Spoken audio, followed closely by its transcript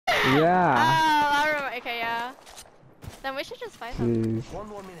Yeah. Oh, I remember. Okay, yeah. Then we should just fight them. Jeez. 1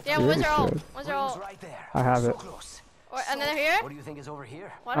 more minute. Yeah, You what's really your ult? should. What's your Ring's ult? right there. I have so it. close. And then here? What do you think is over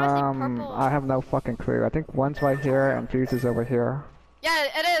here? Why do I see purple? I have no fucking clue. I think one's right here and Fuse is over here. Yeah,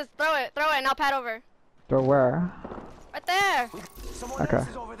 it is. Throw it, and I'll pad over. They're where? Right there. Someone Okay. else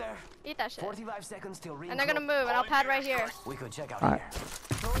is over there. Eat that shit. 45 seconds till ring And they're gonna close. move, and I'll pad right here. We could check out Alright. here.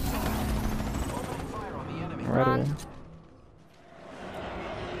 Opening fire on the enemy. Ready. Run.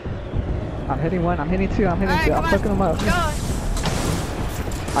 I'm hitting one, I'm hitting two, I'm hitting Alright, two. come I'm on. fucking them up. Go.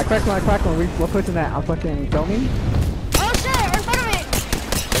 I cracked one. We're pushing that. I'm fucking filming. Oh shit! We're in front of me.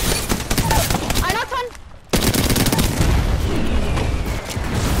 I knocked one.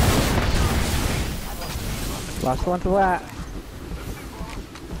 Last one to that.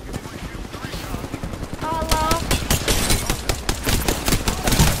 Oh, hello.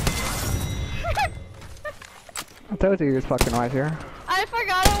 I told you he was fucking right here. I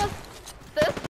forgot it was